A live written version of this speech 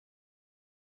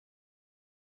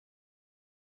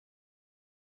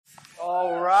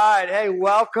All right. Hey,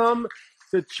 welcome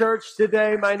to church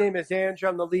today. My name is Andrew.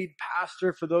 I'm the lead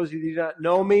pastor. For those of you who do not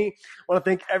know me, I want to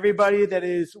thank everybody that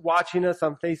is watching us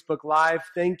on Facebook Live.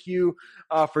 Thank you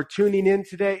for tuning in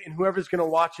today. And whoever's going to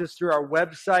watch us through our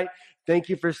website, thank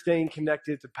you for staying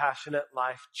connected to Passionate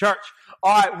Life Church.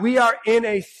 All right. We are in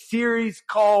a series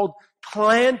called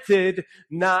Planted,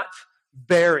 Not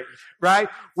Buried, right?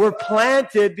 We're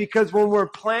planted because when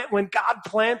God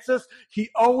plants us, He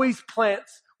always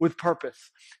plants with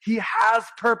purpose. He has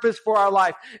purpose for our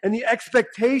life. And the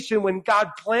expectation when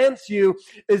God plants you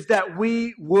is that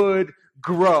we would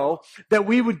grow, that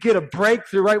we would get a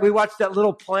breakthrough, right? We watched that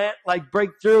little plant break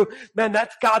through. Man,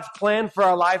 that's God's plan for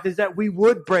our life, is that we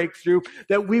would break through,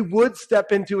 that we would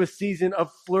step into a season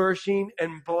of flourishing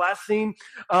and blessing.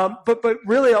 But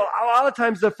really, a lot of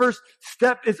times the first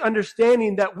step is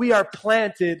understanding that we are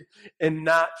planted and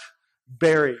not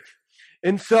buried.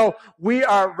 And so we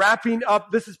are wrapping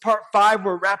up. This is part 5.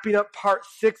 We're wrapping up part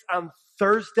 6 on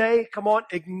Thursday. Come on,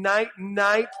 Ignite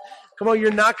Night. Come on,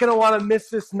 you're not going to want to miss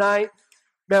this night.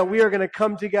 Man, we are going to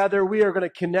come together. We are going to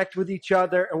connect with each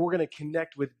other, and we're going to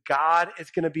connect with God.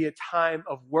 It's going to be a time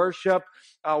of worship.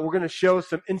 We're going to show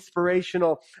some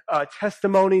inspirational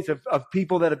testimonies of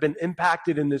people that have been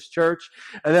impacted in this church.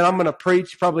 And then I'm going to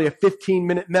preach probably a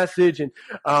 15-minute message. And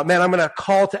I'm going to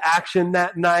call to action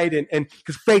that night. And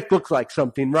because faith looks like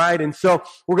something, right? And so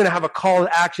we're going to have a call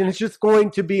to action. It's just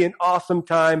going to be an awesome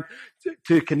time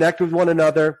to connect with one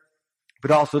another, but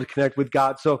also to connect with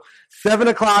God. So 7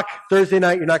 o'clock Thursday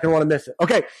night, you're not going to want to miss it.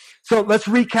 Okay, so let's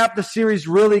recap the series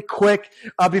really quick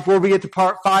before we get to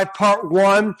part 5. Part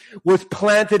 1 was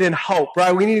planted in hope,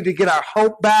 right? We needed to get our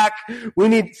hope back. We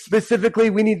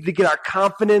needed to get our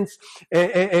confidence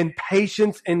and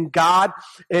patience in God.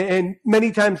 And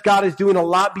many times God is doing a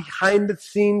lot behind the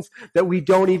scenes that we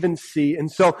don't even see.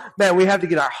 And so, man, we have to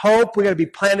get our hope. We got to be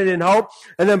planted in hope.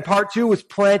 And then part 2 was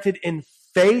planted in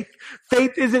faith.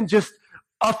 Faith isn't just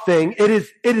a thing. It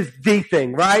is the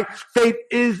thing, right? Faith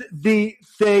is the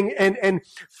thing, and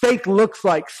faith looks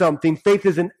like something. Faith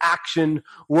is an action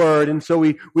word. And so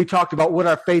we talked about what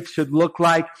our faith should look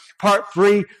like. Part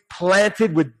 3,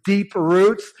 planted with deep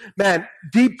roots. Man,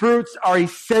 deep roots are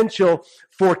essential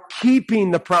for keeping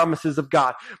the promises of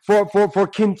God, for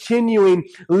continuing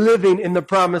living in the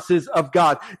promises of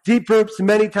God. Deep roots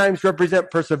many times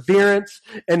represent perseverance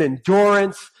and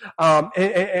endurance,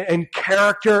 and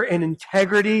character and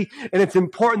integrity. And it's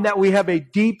important that we have a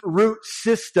deep root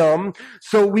system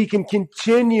so we can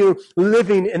continue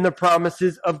living in the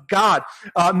promises of God.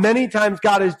 Many times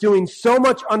God is doing so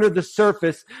much under the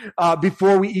surface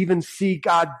before we even see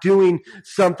God doing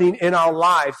something in our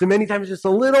lives. And many times just a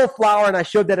little flower, and I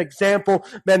showed that example,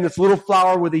 man, this little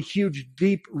flower with a huge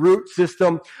deep root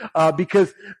system,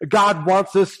 because God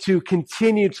wants us to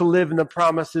continue to live in the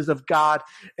promises of God.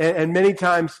 And many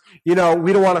times, we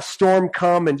don't want a storm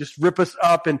come and just rip us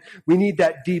up, and we need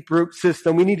that deep root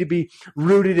system. We need to be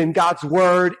rooted in God's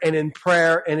word and in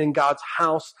prayer and in God's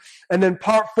house. And then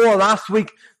part 4, last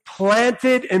week,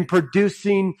 planted and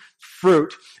producing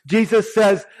fruit. Jesus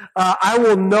says, I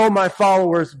will know my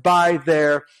followers by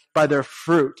their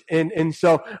fruit. And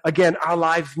so again, our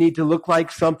lives need to look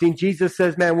like something. Jesus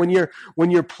says, man, when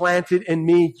you're planted in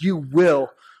me, you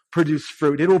will produce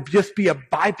fruit. It'll just be a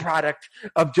byproduct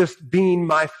of just being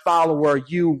my follower.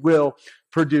 You will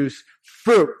produce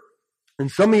fruit.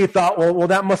 And some of you thought, well,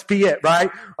 that must be it, right?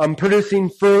 I'm producing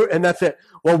fruit and that's it.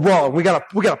 Well, wrong. We got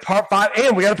a part 5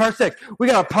 and we got a part 6. We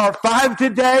got a part 5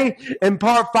 today, and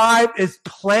part 5 is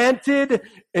planted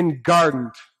and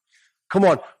gardened. Come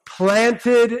on,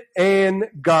 planted and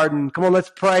gardened. Come on,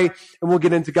 let's pray and we'll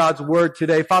get into God's word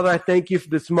today. Father, I thank you for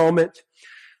this moment.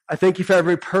 I thank you for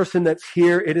every person that's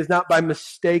here. It is not by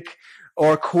mistake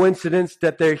or coincidence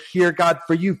that they're here, God,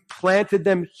 for you've planted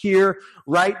them here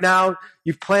right now.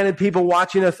 You've planted people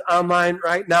watching us online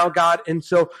right now, God. And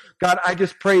so, God, I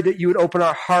just pray that you would open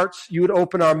our hearts, you would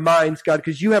open our minds, God,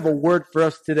 because you have a word for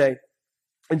us today.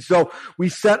 And so we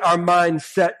set our minds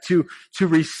set to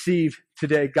receive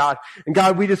today, God. And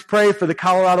God, we just pray for the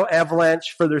Colorado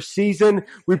Avalanche for their season.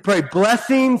 We pray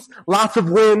blessings, lots of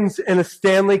wins, and a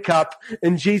Stanley Cup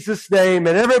in Jesus' name.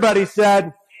 And everybody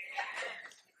said,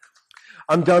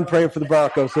 I'm done praying for the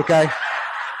Broncos, okay?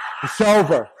 It's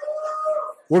over.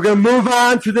 We're going to move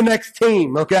on to the next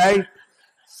team, okay?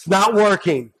 It's not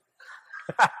working.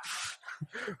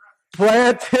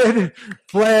 planted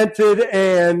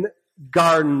and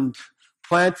gardened.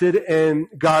 planted and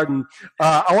garden.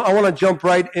 I want to jump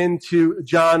right into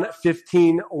John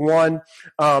 15:1,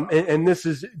 and this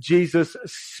is Jesus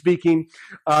speaking.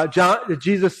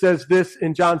 Jesus says this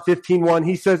in John 15:1.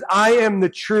 He says, "I am the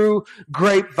true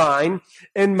grapevine,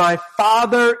 and my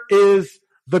Father is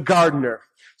the gardener."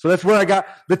 So that's where I got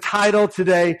the title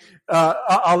today,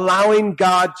 allowing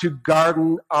God to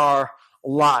garden our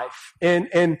life.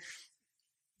 And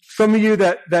some of you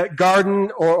that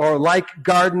garden or like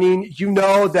gardening, you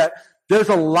know that there's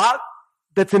a lot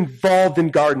that's involved in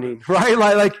gardening, right?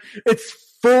 Like it's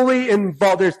fully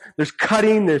involved. There's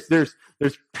cutting, there's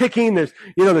picking, there's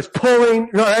pulling,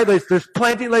 right? There's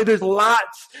planting, there's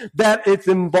lots that it's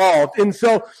involved. And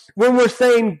so when we're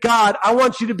saying, God, I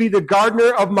want you to be the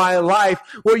gardener of my life,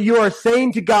 what you are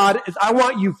saying to God is, I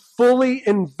want you fully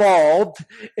involved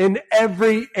in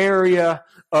every area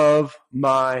of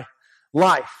my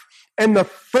life. And the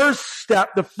first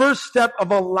step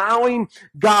of allowing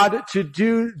God to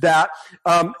do that,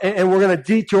 and we're going to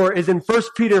detour, is in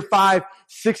 1 Peter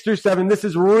 5:6-7. This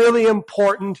is really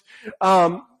important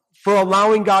for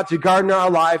allowing God to garden our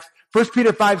lives. 1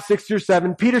 Peter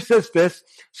 5:6-7. Peter says this,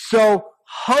 "So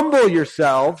humble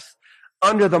yourselves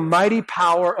under the mighty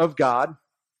power of God,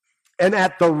 and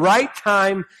at the right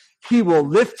time he will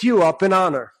lift you up in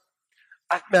honor."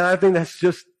 Man, I think that's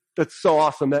so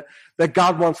awesome that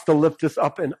God wants to lift us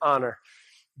up in honor.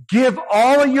 Give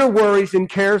all of your worries and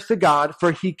cares to God,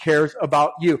 for he cares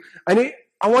about you. I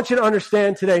want you to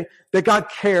understand today that God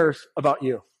cares about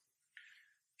you.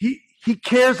 He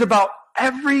cares about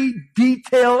every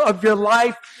detail of your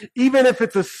life, even if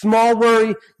it's a small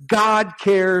worry. God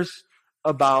cares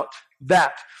about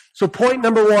that. So point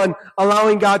number one,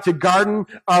 allowing God to garden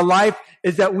our life,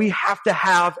 is that we have to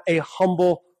have a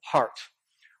humble heart.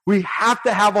 We have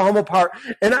to have a humble heart.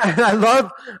 And I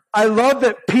love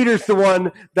that Peter's the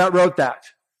one that wrote that,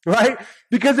 right?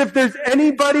 Because if there's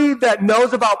anybody that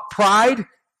knows about pride,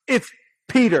 it's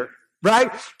Peter,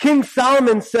 right? King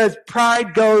Solomon says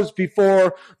pride goes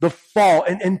before the fall.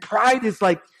 And pride is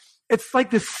it's like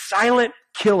this silent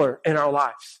killer in our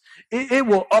lives. It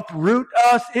will uproot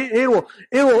us. It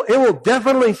will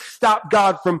definitely stop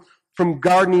God from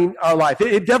gardening our life.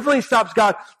 It definitely stops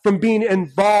God from being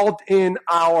involved in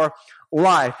our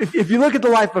life. If you look at the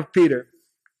life of Peter,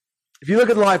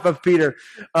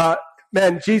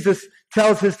 man, Jesus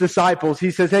tells his disciples,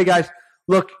 he says, "Hey guys,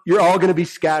 look, you're all going to be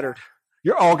scattered.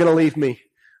 You're all going to leave me."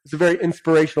 It's a very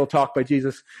inspirational talk by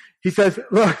Jesus. He says,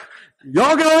 "Look, you're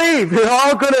all going to leave. You're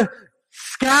all going to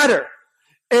scatter."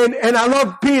 And I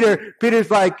love Peter. Peter's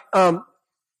like,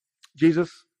 Jesus,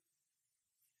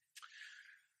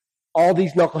 all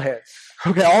these knuckleheads,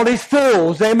 okay, all these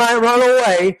fools, they might run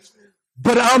away,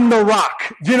 but I'm the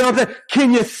rock. Do you know what I'm saying?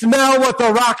 Can you smell what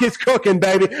the rock is cooking,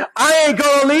 baby? I ain't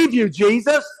gonna leave you,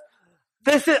 Jesus.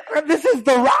 This is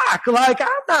the rock.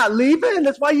 I'm not leaving.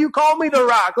 That's why you call me the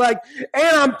rock.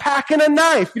 And I'm packing a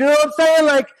knife. You know what I'm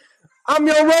saying? I'm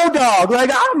your road dog.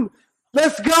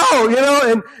 Let's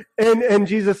go, and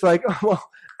Jesus oh, well,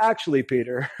 actually,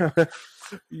 Peter,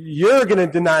 you're going to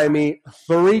deny me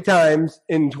 3 times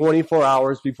in 24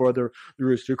 hours before the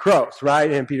rooster crows,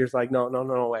 right? And Peter's like, no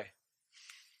way.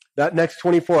 That next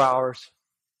 24 hours,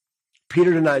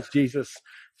 Peter denies Jesus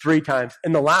 3 times.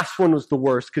 And the last one was the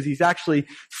worst, because he's actually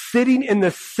sitting in the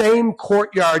same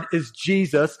courtyard as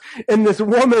Jesus. And this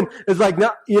woman is like,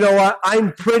 "No, you know what?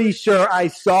 I'm pretty sure I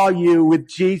saw you with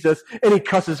Jesus." And he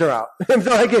cusses her out. And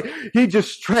so he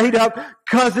just straight up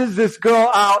cusses this girl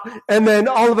out. And then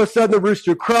all of a sudden the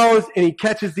rooster crows and he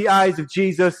catches the eyes of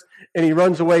Jesus and he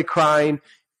runs away crying.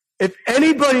 If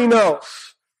anybody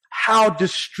knows how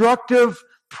destructive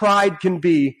pride can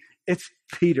be, it's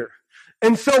Peter.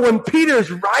 And so when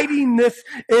Peter's writing this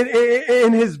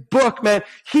in his book, man,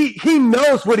 he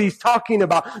knows what he's talking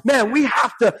about. Man, we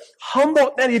have to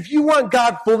humble. Man, if you want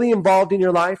God fully involved in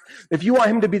your life, if you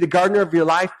want him to be the gardener of your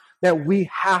life, man,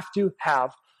 we have to have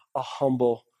a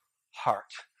humble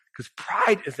heart. Because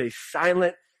pride is a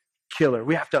silent killer.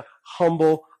 We have to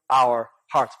humble our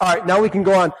hearts. All right, now we can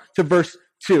go on to verse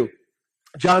 2.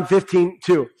 John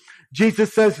 15:2.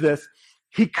 Jesus says this.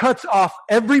 He cuts off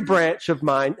every branch of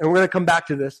mine, and we're going to come back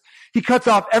to this. He cuts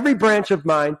off every branch of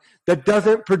mine that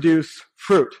doesn't produce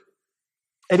fruit.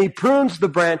 And he prunes the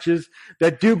branches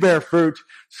that do bear fruit,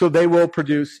 so they will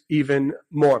produce even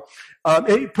more.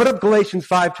 Put up Galatians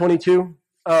 5:22,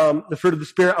 the fruit of the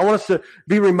Spirit. I want us to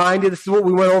be reminded, this is what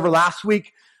we went over last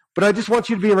week, but I just want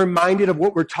you to be reminded of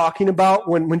what we're talking about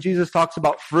when Jesus talks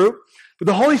about fruit. But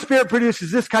the Holy Spirit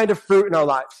produces this kind of fruit in our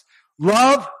lives.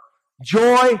 Love,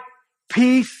 joy,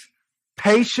 peace,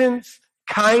 patience,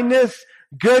 kindness,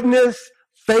 goodness,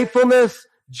 faithfulness,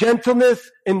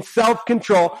 gentleness, and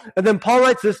self-control. And then Paul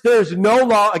writes this, there is no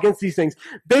law against these things.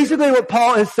 Basically what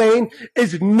Paul is saying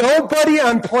is nobody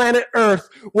on planet Earth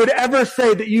would ever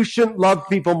say that you shouldn't love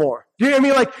people more. Do you know what I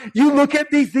mean? Like, you look at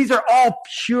these are all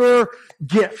pure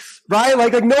gifts, right?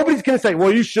 Like nobody's going to say,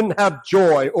 well, you shouldn't have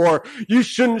joy, or you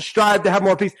shouldn't strive to have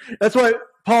more peace. That's why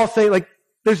Paul's saying, like,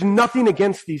 there's nothing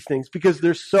against these things because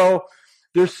they're so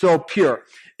pure.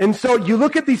 And so you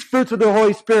look at these fruits of the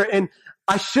Holy Spirit, and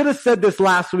I should have said this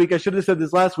last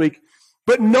week,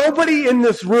 but nobody in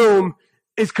this room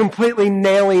is completely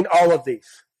nailing all of these,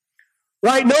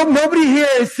 right? Nobody here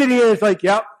is sitting here and is like,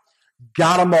 yep,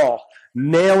 got them all,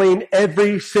 nailing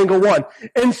every single one.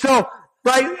 And so,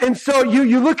 right, and so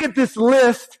you look at this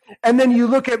list, and then you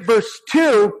look at verse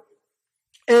 2,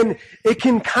 and it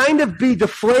can kind of be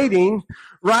deflating,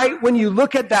 right, when you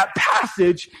look at that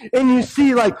passage, and you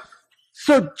see, like,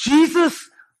 so Jesus,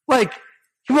 like,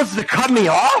 he wants to cut me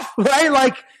off, right?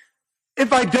 Like,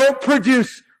 if I don't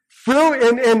produce fruit,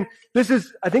 and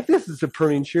I think this is a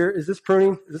pruning shear. Is this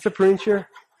pruning? Is this a pruning shear?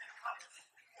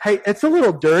 Hey, it's a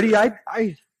little dirty. I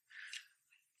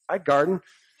garden.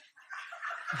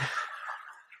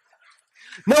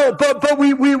 No, but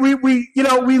we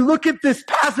look at this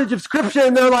passage of scripture,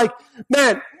 and they're like,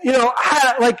 man,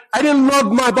 I didn't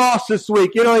love my boss this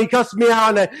week. He cussed me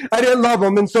out, and I didn't love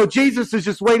him. And so Jesus is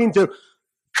just waiting to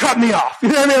cut me off. You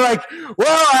know what I mean? Like, well,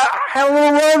 I had a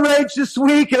little road rage this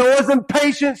week, and I wasn't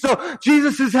patient. So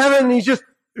Jesus is heaven, and he's just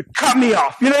cut me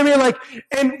off. You know what I mean? Like,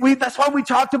 and that's why we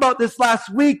talked about this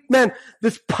last week, man,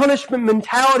 this punishment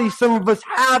mentality some of us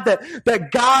have,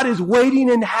 that God is waiting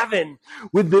in heaven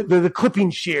with the clipping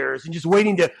shears and just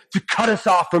waiting to cut us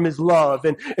off from his love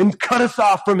and cut us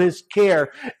off from his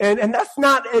care. And that's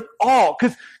not at all,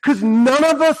 because none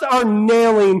of us are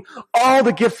nailing all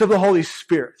the gifts of the Holy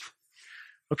Spirit.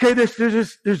 Okay,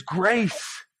 there's grace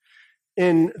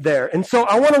in there. And so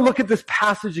I want to look at this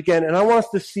passage again, and I want us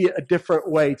to see it a different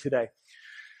way today.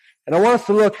 And I want us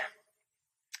to look,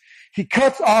 he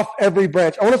cuts off every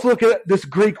branch. I want us to look at this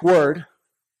Greek word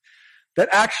that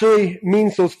actually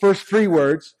means those first three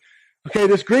words. Okay,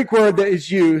 this Greek word that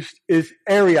is used is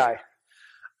arei.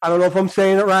 I don't know if I'm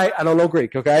saying it right. I don't know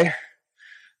Greek, okay?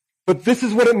 But this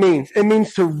is what it means. It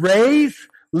means to raise,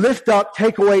 lift up,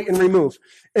 take away, and remove.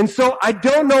 And so I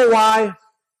don't know why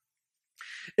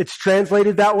it's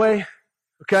translated that way,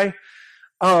 okay?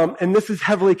 And this is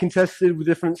heavily contested with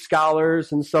different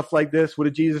scholars and stuff like this,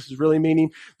 what Jesus is really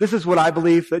meaning. This is what I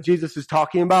believe that Jesus is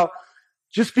talking about,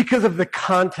 just because of the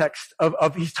context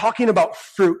of he's talking about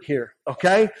fruit here,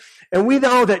 okay? And we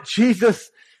know that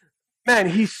Jesus, man,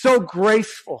 he's so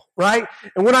graceful, right?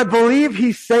 And what I believe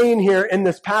he's saying here in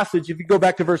this passage, if you go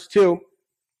back to verse 2,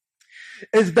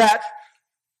 is that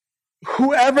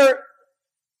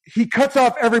he cuts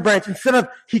off every branch. Instead of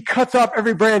he cuts off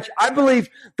every branch, I believe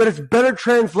that it's better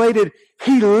translated,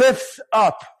 he lifts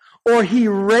up, or he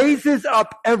raises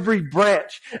up every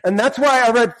branch. And that's why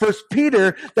I read 1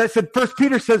 Peter that said, 1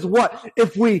 Peter says what?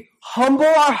 If we humble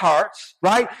our hearts,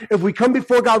 right? If we come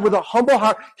before God with a humble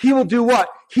heart, he will do what?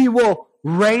 He will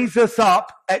raise us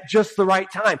up at just the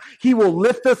right time. He will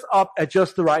lift us up at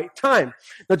just the right time.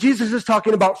 Now, Jesus is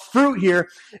talking about fruit here,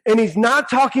 and he's not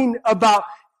talking about,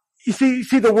 you see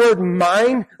the word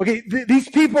mine? Okay, these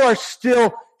people are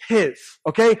still his,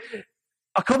 okay?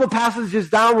 A couple passages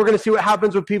down, we're going to see what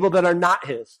happens with people that are not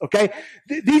his, okay?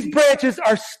 These branches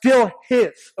are still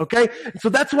his, okay? And so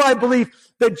that's why I believe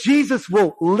that Jesus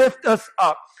will lift us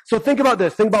up. So think about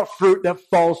this. Think about fruit that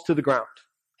falls to the ground,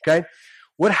 okay?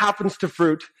 What happens to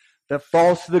fruit that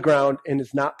falls to the ground and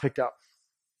is not picked up?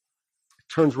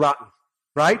 It turns rotten,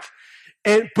 right?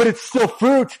 But it's still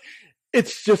fruit.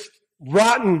 It's just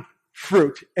rotten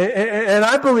fruit. And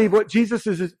I believe what Jesus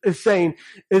is saying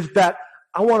is that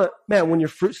when your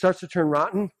fruit starts to turn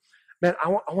rotten, man, I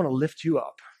want to lift you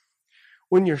up.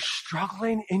 When you're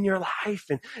struggling in your life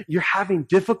and you're having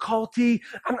difficulty,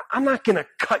 I'm not going to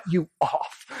cut you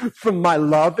off from my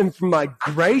love and from my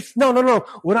grace. No.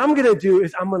 What I'm going to do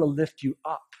is I'm going to lift you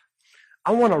up.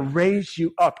 I want to raise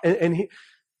you up.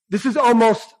 This is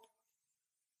almost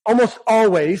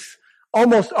always,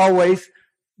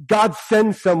 God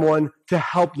sends someone to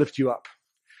help lift you up,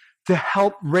 to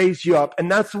help raise you up.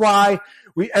 And that's why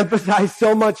we emphasize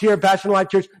so much here at Passion Life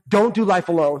Church, don't do life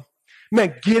alone.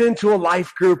 Man, get into a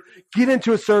life group, get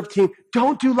into a serve team.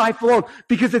 Don't do life alone,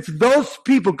 because it's those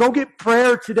people. Go get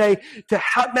prayer today to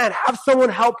have someone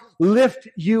help lift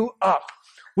you up.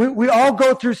 We all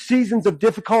go through seasons of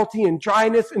difficulty and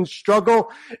dryness and struggle.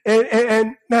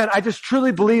 And man, I just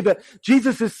truly believe that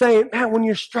Jesus is saying, man, when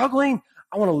you're struggling,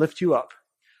 I want to lift you up.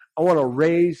 I want to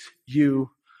raise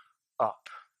you up.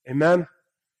 Amen?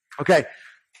 Okay,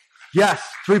 Yes,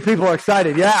 3 people are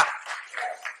excited. Yeah.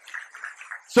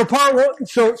 So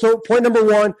point number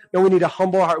 1, that we need to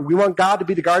humble our heart. We want God to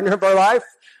be the gardener of our life.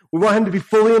 We want him to be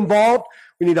fully involved.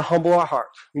 We need to humble our heart.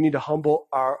 We need to humble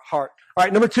our heart. All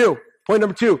right, point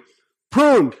number 2,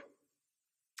 pruned.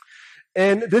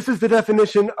 And this is the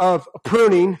definition of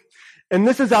pruning. And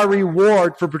this is our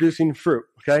reward for producing fruit,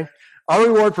 okay? Our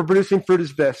reward for producing fruit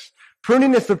is this.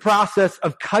 Pruning is the process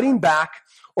of cutting back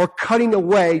or cutting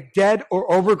away dead or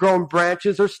overgrown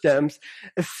branches or stems,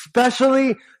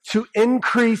 especially to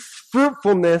increase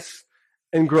fruitfulness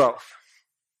and growth.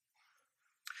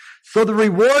 So the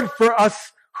reward for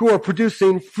us who are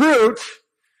producing fruit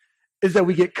is that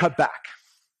we get cut back.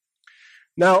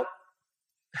 Now,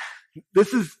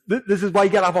 this is why you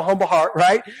gotta have a humble heart,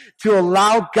 right? To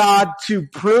allow God to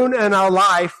prune in our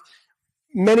life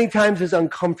many times is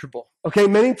uncomfortable. Okay,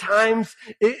 many times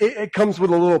it comes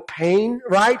with a little pain,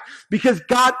 right? Because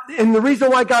God, and the reason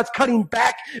why God's cutting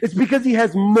back is because he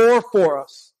has more for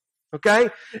us. Okay?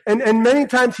 And many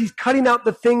times he's cutting out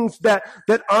the things that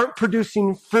aren't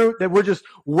producing fruit, that we're just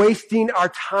wasting our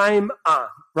time on,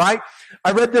 right?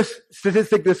 I read this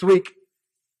statistic this week.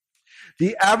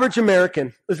 The average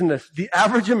American, listen to this, the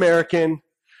average American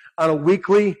on a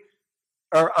weekly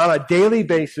or on a daily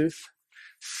basis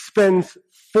spends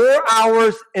 4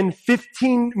 hours and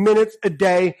 15 minutes a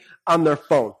day on their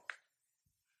phone.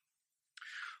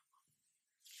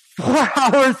 4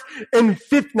 hours and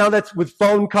 15, now that's with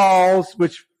phone calls,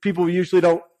 which people usually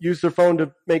don't use their phone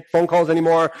to make phone calls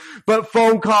anymore, but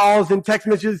phone calls and text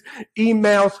messages,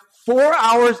 emails, 4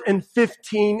 hours and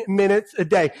 15 minutes a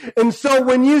day. And so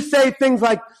when you say things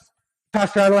like,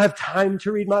 Pastor, I don't have time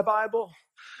to read my Bible,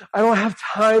 I don't have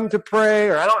time to pray,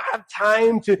 or I don't have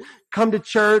time to come to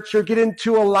church or get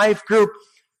into a life group,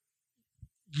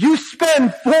 you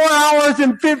spend 4 hours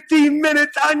and 15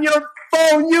 minutes on your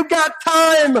phone. You got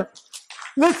time.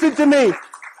 Listen to me.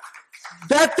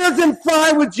 That doesn't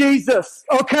fly with Jesus,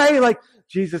 okay? Like,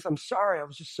 Jesus, I'm sorry, I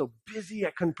was just so busy,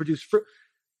 I couldn't produce fruit.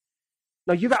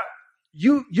 No, you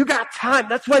got time.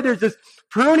 That's why there's this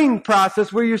pruning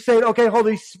process where you're saying, okay,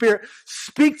 Holy Spirit,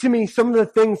 speak to me some of the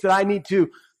things that I need to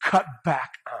cut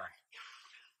back on.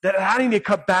 That I need to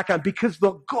cut back on, because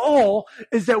the goal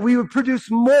is that we would produce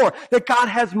more, that God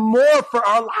has more for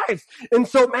our lives. And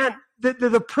so, man,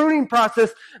 the pruning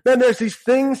process, man, there's these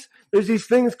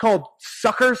things called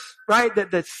suckers, right?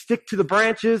 That stick to the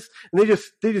branches, and they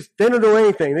don't do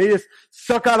anything. They just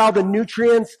suck out all the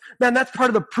nutrients. Man, that's part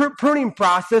of the pruning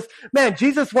process. Man,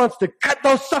 Jesus wants to cut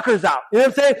those suckers out. You know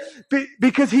what I'm saying?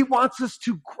 Because he wants us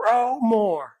to grow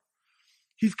more.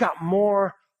 He's got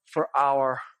more for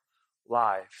our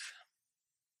lives.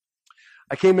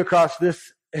 I came across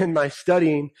this in my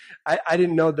studying. I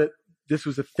didn't know that this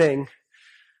was a thing,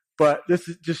 but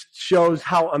just shows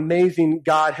how amazing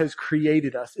God has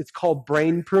created us. It's called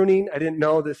brain pruning. I didn't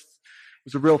know this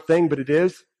was a real thing, but it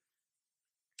is.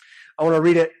 I want to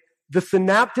read it. The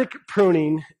synaptic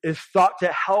pruning is thought to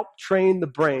help train the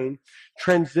brain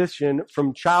transition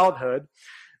from childhood,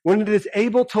 when it is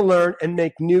able to learn and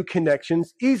make new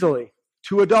connections easily,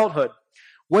 to adulthood,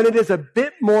 when it is a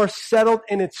bit more settled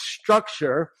in its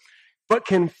structure, but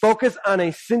can focus on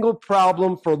a single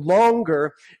problem for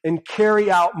longer and carry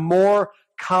out more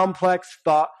complex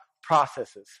thought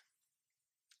processes.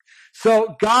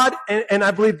 So God, and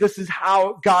I believe this is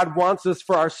how God wants us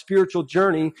for our spiritual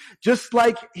journey, just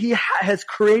like he has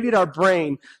created our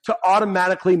brain to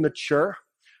automatically mature,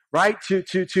 right?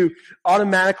 To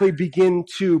automatically begin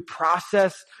to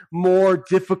process more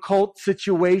difficult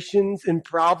situations and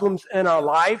problems in our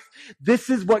life. This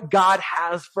is what God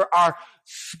has for our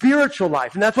spiritual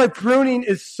life. And that's why pruning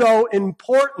is so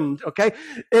important, okay?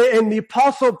 And the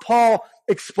Apostle Paul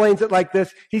explains it like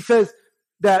this. He says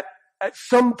that at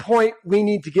some point we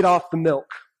need to get off the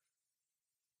milk.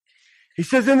 He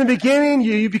says in the beginning,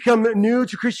 you become new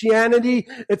to Christianity.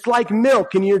 It's like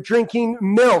milk, and you're drinking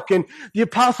milk. And the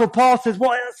Apostle Paul says,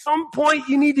 well, at some point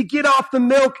you need to get off the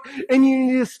milk and you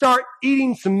need to start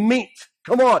eating some meat.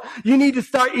 Come on. You need to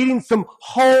start eating some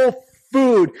whole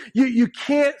food. You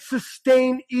can't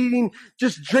sustain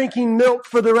just drinking milk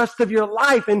for the rest of your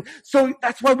life. And so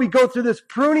that's why we go through this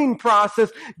pruning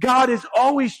process. God is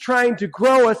always trying to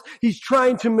grow us. He's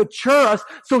trying to mature us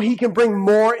so he can bring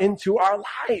more into our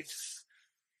lives.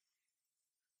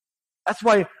 That's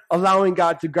why allowing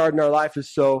God to garden our life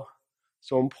is so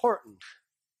important.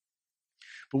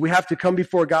 But we have to come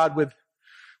before God with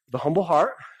a humble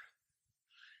heart,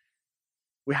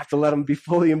 we have to let him be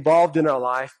fully involved in our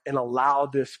life and allow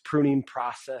this pruning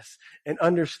process and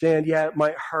understand, yeah, it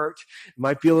might hurt. It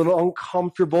might be a little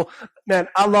uncomfortable. Man,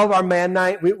 I love our man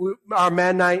night. Our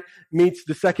man night meets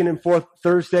the second and fourth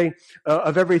Thursday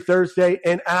of every Thursday.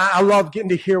 And I love getting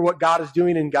to hear what God is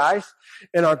doing in guys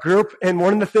in our group. And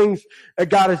one of the things that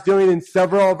God is doing in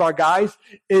several of our guys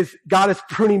is God is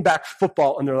pruning back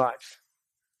football in their lives.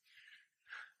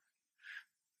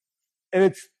 And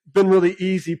it's been really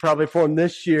easy probably for them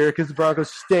this year because the Broncos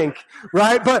stink,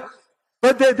 right? But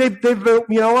they've been,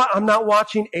 you know what? I'm not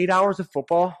watching 8 hours of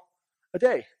football a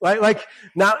day. Like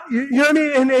not, you know what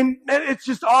I mean? And it's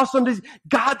just awesome.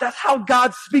 God, that's how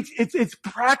God speaks. It's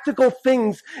practical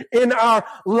things in our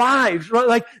lives, right?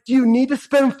 Like, do you need to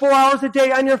spend 4 hours a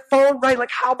day on your phone, right?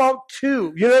 Like, how about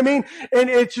 2? You know what I mean? And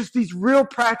it's just these real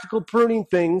practical pruning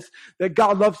things that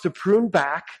God loves to prune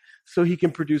back so he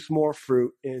can produce more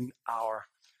fruit in our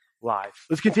lives.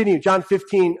 Let's continue. John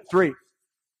 15:3.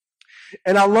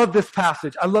 And I love this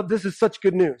passage. This is such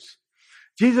good news.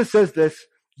 Jesus says this,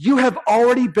 you have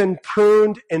already been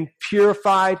pruned and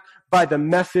purified by the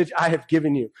message I have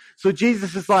given you. So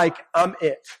Jesus is like, I'm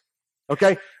it.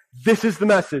 Okay? This is the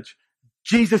message.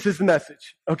 Jesus is the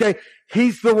message. Okay?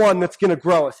 He's the one that's going to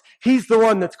grow us. He's the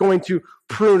one that's going to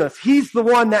prune us. He's the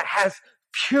one that has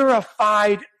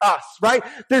purified us, right?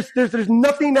 There's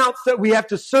nothing else that we have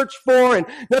to search for and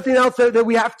nothing else that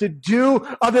we have to do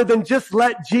other than just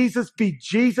let Jesus be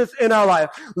Jesus in our life.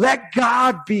 Let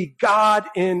God be God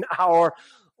in our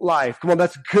life. Come on,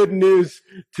 that's good news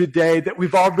today that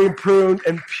we've all been pruned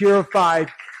and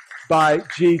purified by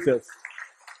Jesus.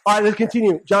 All right, let's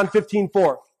continue. John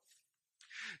 15:4.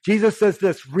 Jesus says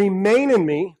this, remain in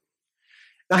me.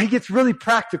 Now, he gets really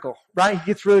practical, right? He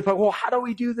gets really, well, how do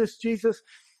we do this, Jesus?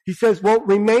 He says, well,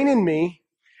 remain in me,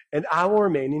 and I will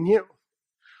remain in you.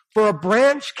 For a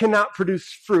branch cannot produce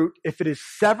fruit if it is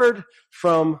severed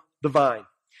from the vine.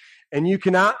 And you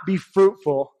cannot be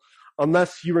fruitful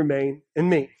unless you remain in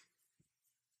me.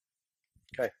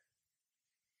 Okay.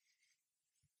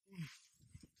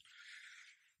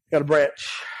 Got a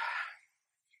branch.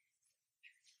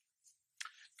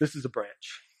 This is a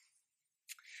branch.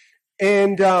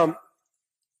 And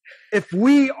if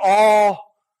we all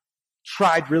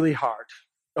tried really hard,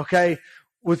 okay,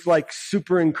 was like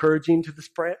super encouraging to this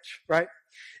branch, right?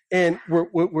 And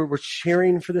we're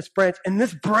cheering for this branch, and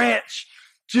this branch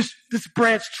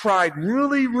tried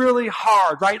really, really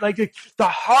hard, right? Like the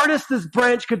hardest this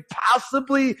branch could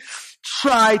possibly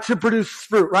try to produce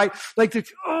fruit, right? Like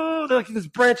this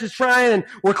branch is trying, and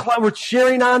we're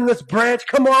cheering on this branch.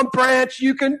 Come on, branch,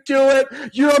 you can do it.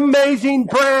 You're amazing,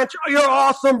 branch. You're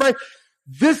awesome, branch.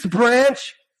 This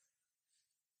branch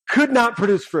could not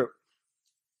produce fruit.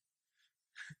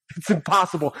 It's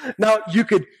impossible. Now you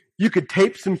could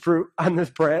tape some fruit on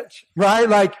this branch, right?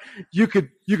 Like you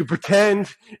could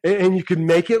pretend and you could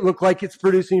make it look like it's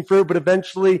producing fruit, but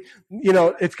eventually,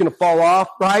 it's going to fall off,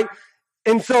 right?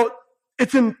 And so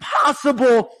it's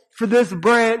impossible for this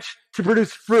branch to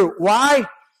produce fruit. Why?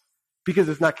 Because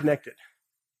it's not connected.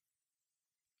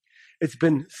 It's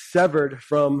been severed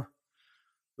from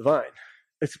the vine.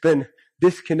 It's been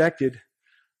disconnected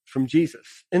from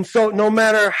Jesus. And so no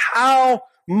matter how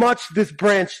much this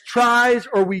branch tries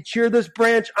or we cheer this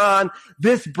branch on,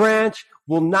 this branch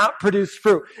will not produce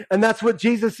fruit. And that's what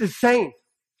Jesus is saying.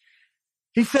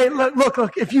 He's saying, look,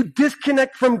 if you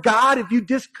disconnect from God, if you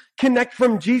disconnect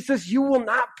from Jesus, you will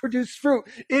not produce fruit.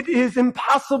 It is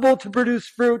impossible to produce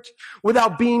fruit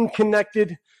without being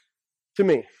connected to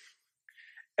me.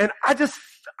 And I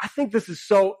think this is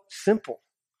so simple.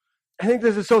 I think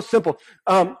this is so simple.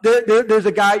 There's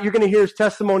a guy, you're going to hear his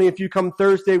testimony if you come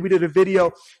Thursday. We did a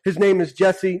video. His name is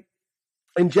Jesse.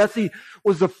 And Jesse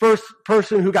was the first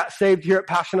person who got saved here at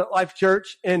Passionate Life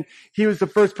Church. And he was the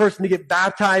first person to get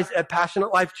baptized at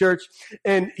Passionate Life Church.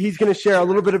 And he's going to share a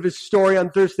little bit of his story on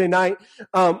Thursday night.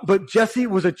 But Jesse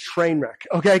was a train wreck,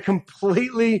 okay?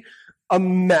 Completely a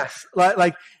mess.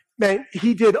 Like, man,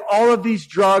 he did all of these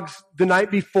drugs the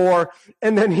night before,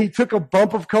 and then he took a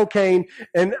bump of cocaine.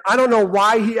 And I don't know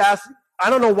why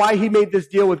he made this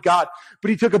deal with God,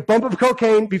 but he took a bump of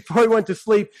cocaine before he went to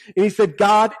sleep, and he said,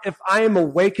 God, if I am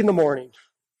awake in the morning,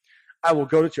 I will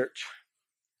go to church.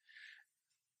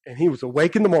 And he was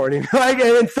awake in the morning.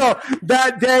 And so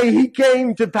that day he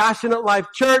came to Passionate Life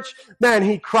Church. Man,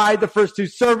 he cried the first 2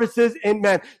 services, and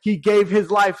man, he gave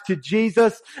his life to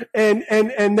Jesus, and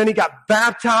then he got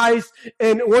baptized.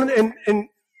 And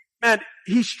man,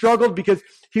 he struggled because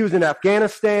he was in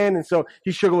Afghanistan, and so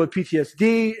he struggled with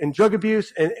PTSD and drug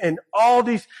abuse and all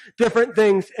these different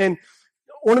things. And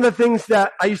one of the things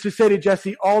that I used to say to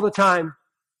Jesse all the time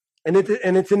And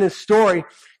it's in his story,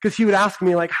 because he would ask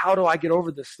me, like, how do I get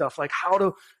over this stuff? Like, how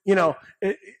do,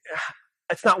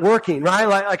 it's not working, right?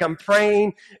 Like I'm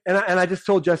praying, and I just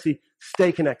told Jesse,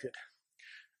 stay connected.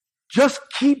 Just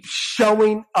keep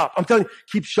showing up. I'm telling you,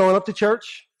 keep showing up to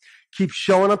church. Keep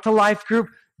showing up to life group.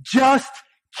 Just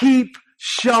keep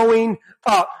showing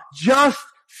up. Just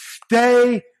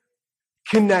stay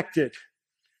connected.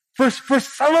 For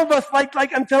some of us, like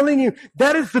I'm telling you,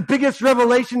 that is the biggest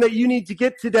revelation that you need to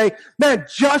get today. Man,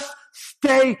 just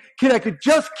stay connected.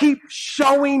 Just keep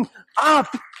showing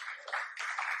up.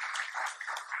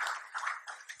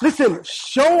 Listen,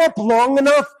 show up long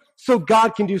enough so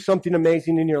God can do something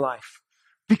amazing in your life,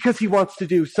 because he wants to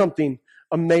do something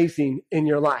amazing in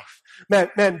your life.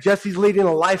 Man, Jesse's leading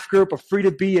a life group, a free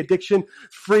to be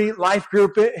addiction-free life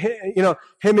group. Him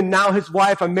and now his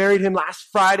wife, I married him last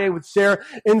Friday with Sarah.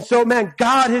 And so, man,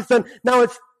 God has done, now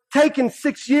it's taken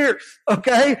 6 years,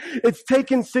 okay? It's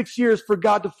taken 6 years for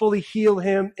God to fully heal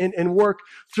him and work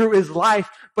through his life,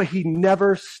 but he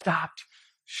never stopped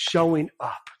showing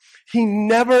up. He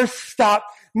never stopped,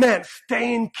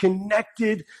 staying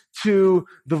connected to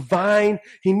the vine.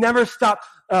 He never stopped,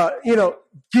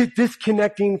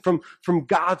 disconnecting from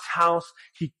God's house.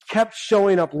 He kept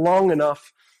showing up long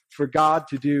enough for God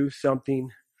to do something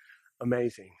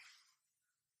amazing.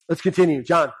 Let's continue.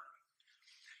 John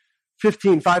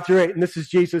 15, 5-8. And this is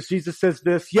Jesus. Jesus says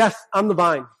this, yes, I'm the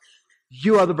vine.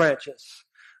 You are the branches.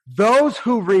 Those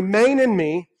who remain in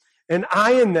me and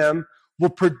I in them will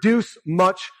produce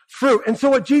much fruit. And so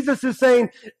what Jesus is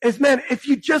saying is, if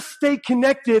you just stay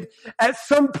connected, at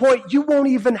some point you won't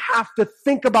even have to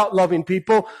think about loving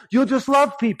people. You'll just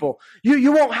love people.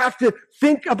 You won't have to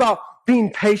think about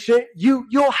being patient.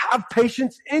 You'll have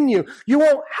patience in you. You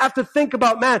won't have to think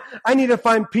about, I need to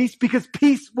find peace, because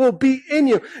peace will be in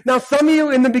you. Now, some of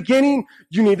you in the beginning,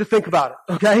 you need to think about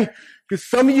it, okay? Because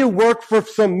some of you work for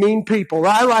some mean people,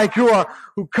 right? Like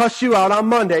who cuss you out on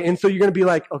Monday. And so you're going to be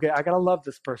like, okay, I got to love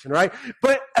this person, right?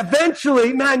 But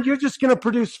eventually, you're just going to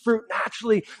produce fruit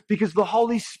naturally, because the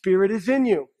Holy Spirit is in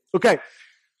you. Okay.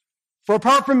 For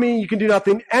apart from me, you can do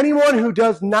nothing. Anyone who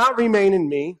does not remain in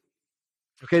me,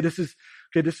 this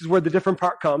is where the different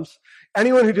part comes.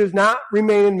 Anyone who does not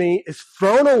remain in me is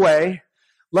thrown away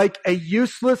like a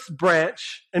useless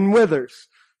branch and withers.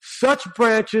 Such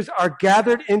branches are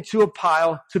gathered into a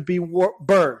pile to be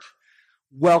burned.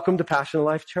 Welcome to Passion of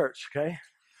Life Church, okay?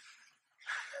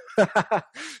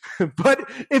 But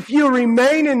if you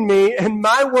remain in me and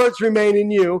my words remain in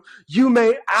you, you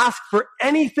may ask for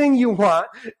anything you want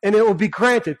and it will be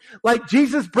granted. Like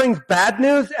Jesus brings bad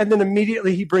news and then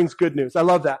immediately he brings good news. I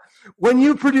love that. When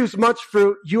you produce much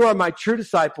fruit, you are my true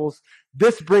disciples.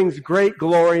 This brings great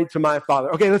glory to my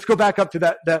Father. Okay, let's go back up to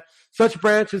that such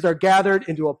branches are gathered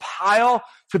into a pile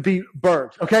to be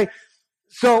burned. Okay,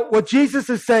 so what Jesus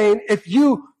is saying, if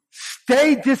you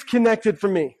stay disconnected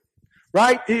from me,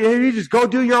 right? You just go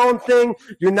do your own thing.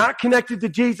 You're not connected to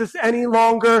Jesus any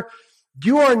longer.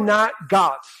 You are not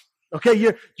God's. Okay,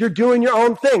 you're doing your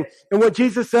own thing. And what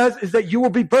Jesus says is that you will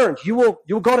be burned. You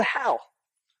will go to hell.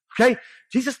 Okay?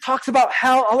 Jesus talks about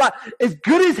hell a lot. As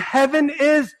good as heaven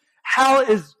is, hell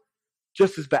is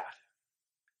just as bad.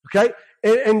 Okay?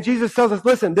 And Jesus tells us,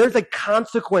 listen, there's a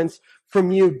consequence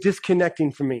from you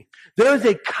disconnecting from me. There's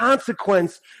a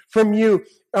consequence from you,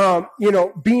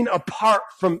 being apart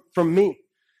from me,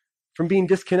 from being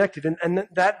disconnected. And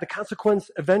that the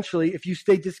consequence eventually, if you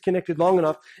stay disconnected long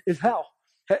enough, is hell.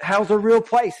 Hell's a real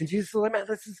place. And Jesus said, man,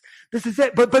 this is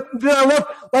it. But then I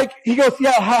love, he goes,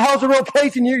 yeah, hell's a real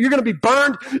place and you're going to be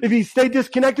burned if you stay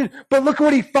disconnected. But look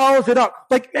what he follows it up.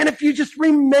 Man, if you just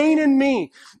remain in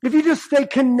me, if you just stay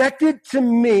connected to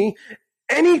me,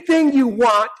 anything you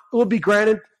want will be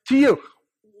granted to you.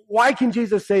 Why can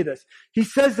Jesus say this? He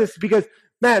says this because,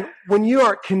 man, when you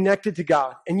are connected to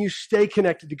God and you stay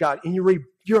connected to God and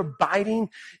you're abiding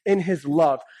in his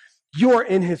love, you are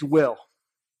in his will.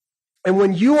 And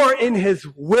when you are in his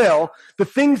will, the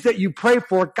things that you pray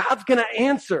for, God's going to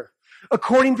answer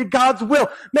according to God's will.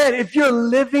 Man, if you're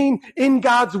living in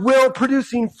God's will,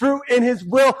 producing fruit in his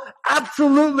will,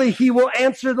 absolutely he will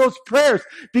answer those prayers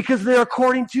because they're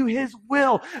according to his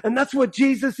will. And that's what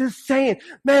Jesus is saying.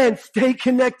 Man, stay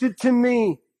connected to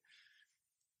me.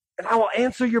 And I will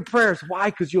answer your prayers.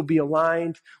 Why? Because you'll be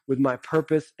aligned with my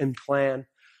purpose and plan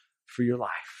for your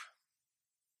life.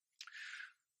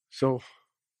 So,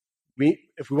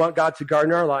 if we want God to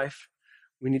garden our life,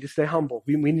 we need to stay humble.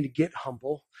 We need to get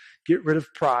humble, get rid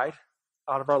of pride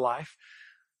out of our life.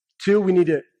 2, we need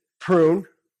to prune,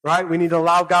 right? We need to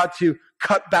allow God to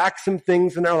cut back some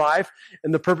things in our life,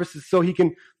 and the purpose is so he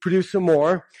can produce some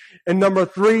more. And number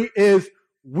 3 is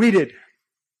weeded.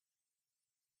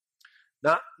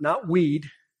 Not weed.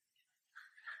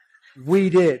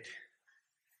 Weeded.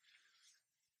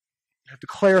 I have to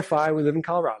clarify, we live in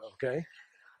Colorado, okay?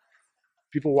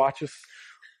 People watch us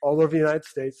all over the United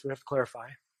States, so we have to clarify.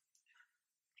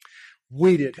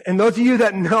 Weeded. And those of you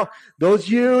that know,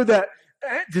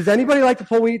 does anybody like to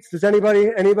pull weeds? Does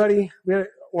anybody? We had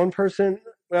one person,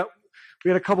 well, we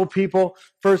had a couple people,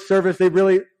 first service, they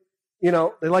really,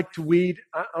 they like to weed.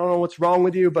 I don't know what's wrong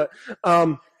with you, but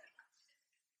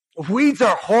weeds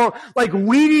are horrible. Like,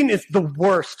 weeding is the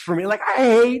worst for me. Like, I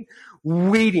hate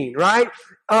weeding, right?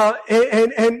 And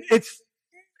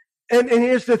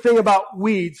here's the thing about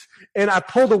weeds. And I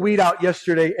pulled a weed out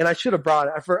yesterday, and I should have brought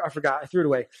it. I forgot. I threw it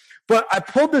away. But I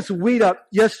pulled this weed up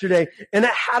yesterday, and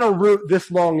it had a root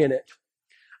this long in it.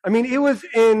 I mean, it was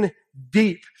in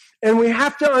deep. And we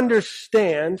have to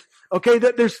understand, okay,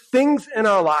 that there's things in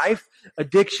our life,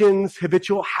 addictions,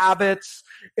 habitual habits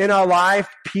in our life,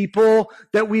 people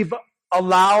that we've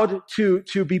allowed to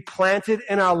be planted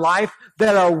in our life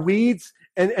that are weeds,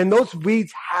 and those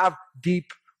weeds have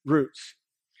deep roots.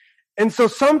 And so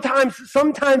sometimes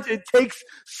it takes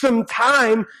some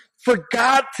time for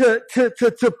God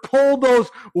to pull those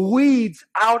weeds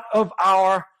out of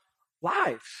our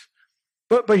lives.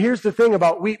 But here's the thing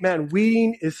about wheat, man.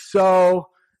 Weeding is so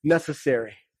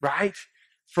necessary, right?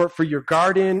 For your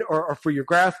garden or for your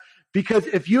grass. Because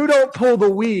if you don't pull the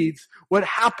weeds, what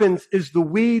happens is the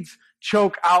weeds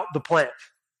choke out the plant.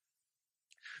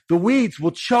 The weeds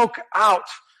will choke out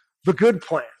the good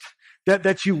plant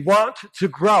that you want to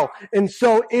grow. And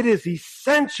so it is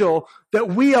essential that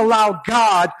we allow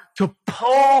God to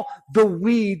pull the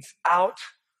weeds out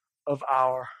of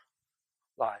our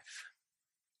lives.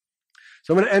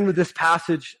 So I'm going to end with this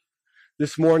passage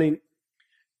this morning,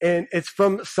 and it's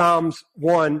from Psalms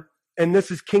 1, and this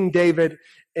is King David,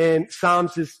 and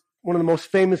Psalms is one of the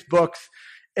most famous books,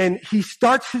 and he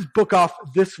starts his book off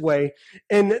this way,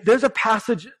 and there's a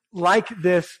passage like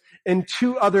this in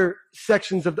two other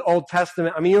sections of the Old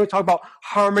Testament. I mean, talk about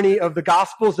harmony of the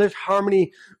Gospels. There's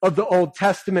harmony of the Old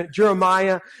Testament.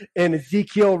 Jeremiah and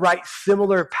Ezekiel write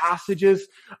similar passages.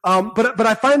 But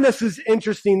I find this is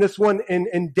interesting. This one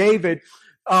in David,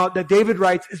 that David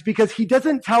writes, is because he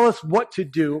doesn't tell us what to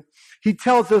do. He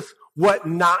tells us what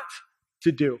not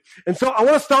to do. And so I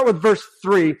want to start with verse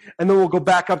 3, and then we'll go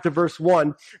back up to verse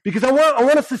 1, because I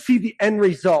want us to see the end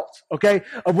result, okay,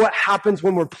 of what happens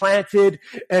when we're planted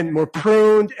and we're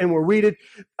pruned and we're weeded.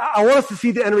 I want us to see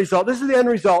the end result. This is the end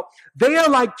result. They are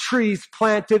like trees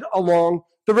planted along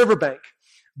the riverbank,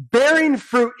 bearing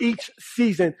fruit each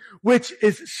season, which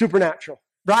is supernatural.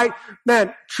 Right?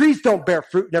 Man, trees don't bear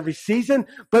fruit in every season,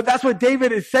 but that's what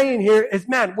David is saying here is,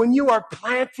 man, when you are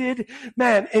planted,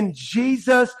 man, in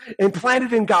Jesus and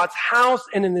planted in God's house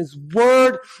and in his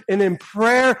word and in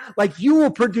prayer, like, you will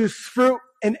produce fruit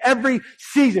in every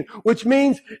season, which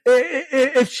means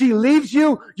if she leaves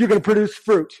you, you're going to produce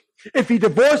fruit. If he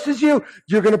divorces you,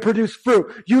 you're going to produce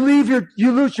fruit. You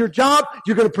lose your job,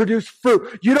 you're going to produce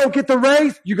fruit. You don't get the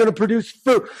raise, you're going to produce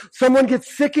fruit. Someone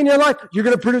gets sick in your life, you're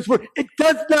going to produce fruit. It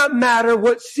does not matter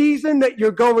what season that you're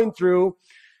going through,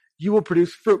 you will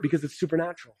produce fruit because it's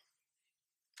supernatural.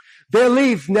 Their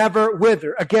leaves never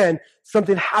wither. Again,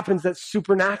 something happens that's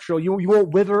supernatural. You won't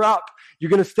wither up. You're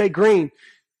going to stay green.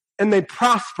 And they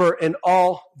prosper in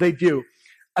all they do.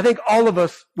 I think all of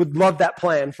us would love that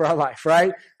plan for our life,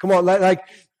 right? Come on, like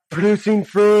producing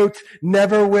fruit,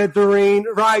 never withering,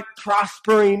 right?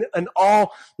 Prospering in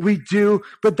all we do.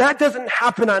 But that doesn't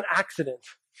happen on accident.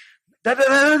 That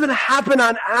doesn't happen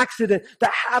on accident.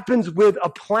 That happens with a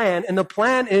plan. And the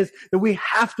plan is that we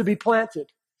have to be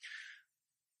planted.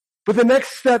 But the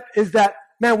next step is that,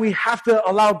 man, we have to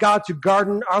allow God to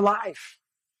garden our life.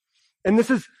 And this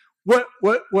is what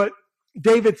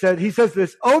David said. He says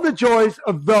this: "Oh, the joys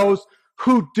of those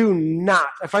who do not,"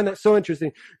 I find that so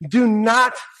interesting, "do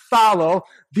not follow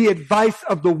the advice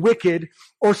of the wicked,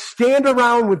 or stand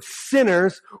around with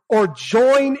sinners, or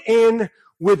join in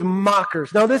with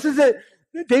mockers." Now,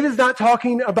 David's not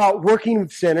talking about working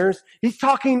with sinners. He's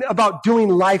talking about doing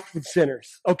life with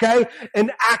sinners, okay?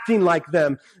 And acting like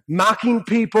them, mocking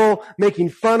people,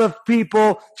 making fun of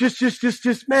people.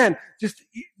 Man,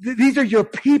 these are your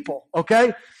people,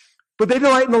 okay? But they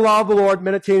delight in the law of the Lord,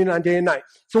 meditating on day and night.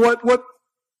 So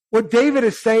what David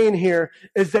is saying here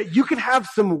is that you can have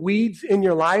some weeds in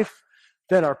your life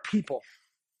that are people,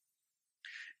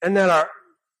 and that our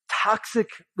toxic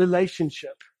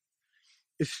relationship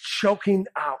is choking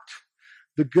out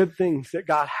the good things that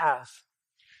God has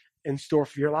in store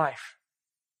for your life.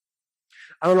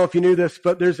 I don't know if you knew this,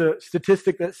 but there's a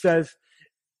statistic that says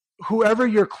whoever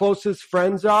your closest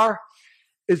friends are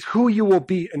is who you will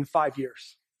be in 5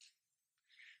 years.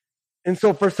 And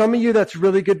so for some of you, that's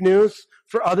really good news.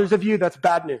 For others of you, that's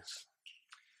bad news.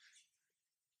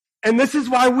 And this is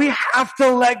why we have to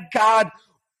let God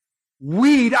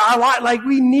weed our life. Like,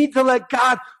 we need to let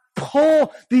God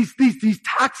pull these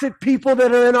toxic people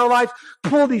that are in our lives,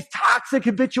 pull these toxic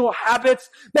habitual habits.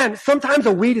 Man, sometimes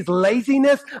a weed is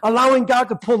laziness, allowing God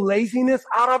to pull laziness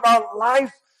out of our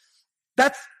life.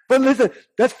 But listen,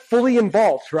 that's fully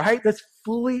involved, right? That's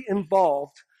fully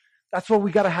involved. That's why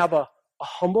we got to have a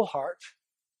humble heart,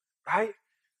 right?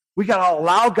 We got to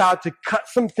allow God to cut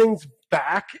some things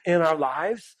back in our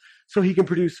lives so he can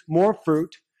produce more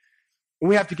fruit. And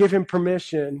we have to give him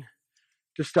permission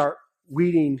to start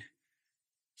weeding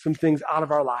some things out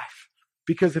of our life.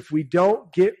 Because if we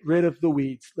don't get rid of the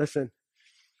weeds, listen,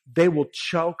 they will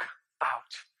choke out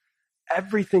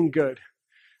everything good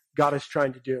God is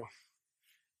trying to do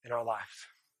in our lives.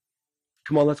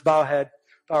 Come on, let's bow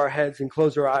our heads and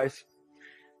close our eyes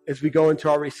as we go into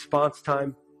our response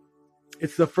time.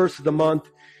 It's the first of the month,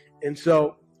 and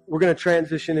so we're going to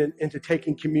transition into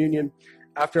taking communion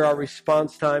after our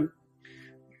response time.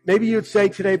 Maybe you'd say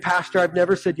today, Pastor, I've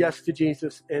never said yes to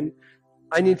Jesus, and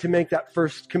I need to make that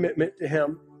first commitment to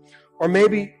him. Or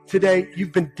maybe today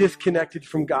you've been disconnected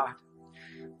from God.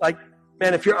 Like,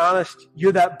 man, if you're honest,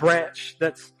 you're that branch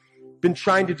that's been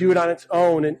trying to do it on its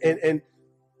own, and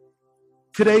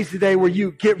today's the day where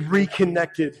you get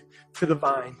reconnected to the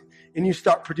vine and you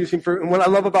start producing fruit. And what I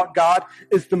love about God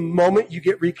is the moment you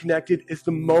get reconnected is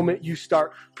the moment you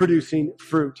start producing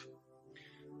fruit.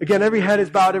 Again, every head is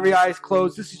bowed, every eye is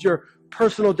closed. This is your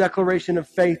personal declaration of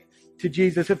faith to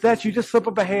Jesus. If that's you, just slip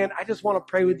up a hand. I just want to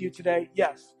pray with you today.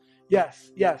 Yes,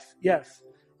 yes, yes, yes,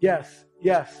 yes,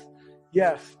 yes,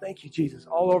 yes. Thank you, Jesus.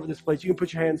 All over this place. You can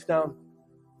put your hands down.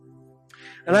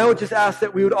 And I would just ask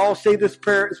that we would all say this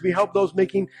prayer as we help those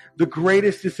making the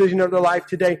greatest decision of their life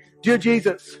today. Dear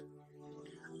Jesus,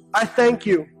 I thank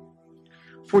you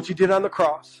for what you did on the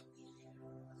cross.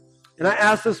 And I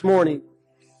ask this morning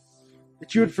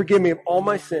that you would forgive me of all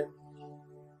my sin,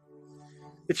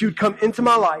 that you would come into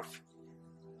my life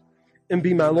and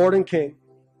be my Lord and King.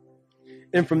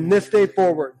 And from this day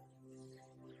forward,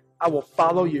 I will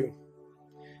follow you.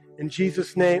 In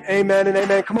Jesus' name, amen and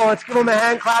amen. Come on, let's give them a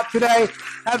hand clap today.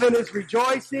 Heaven is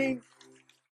rejoicing.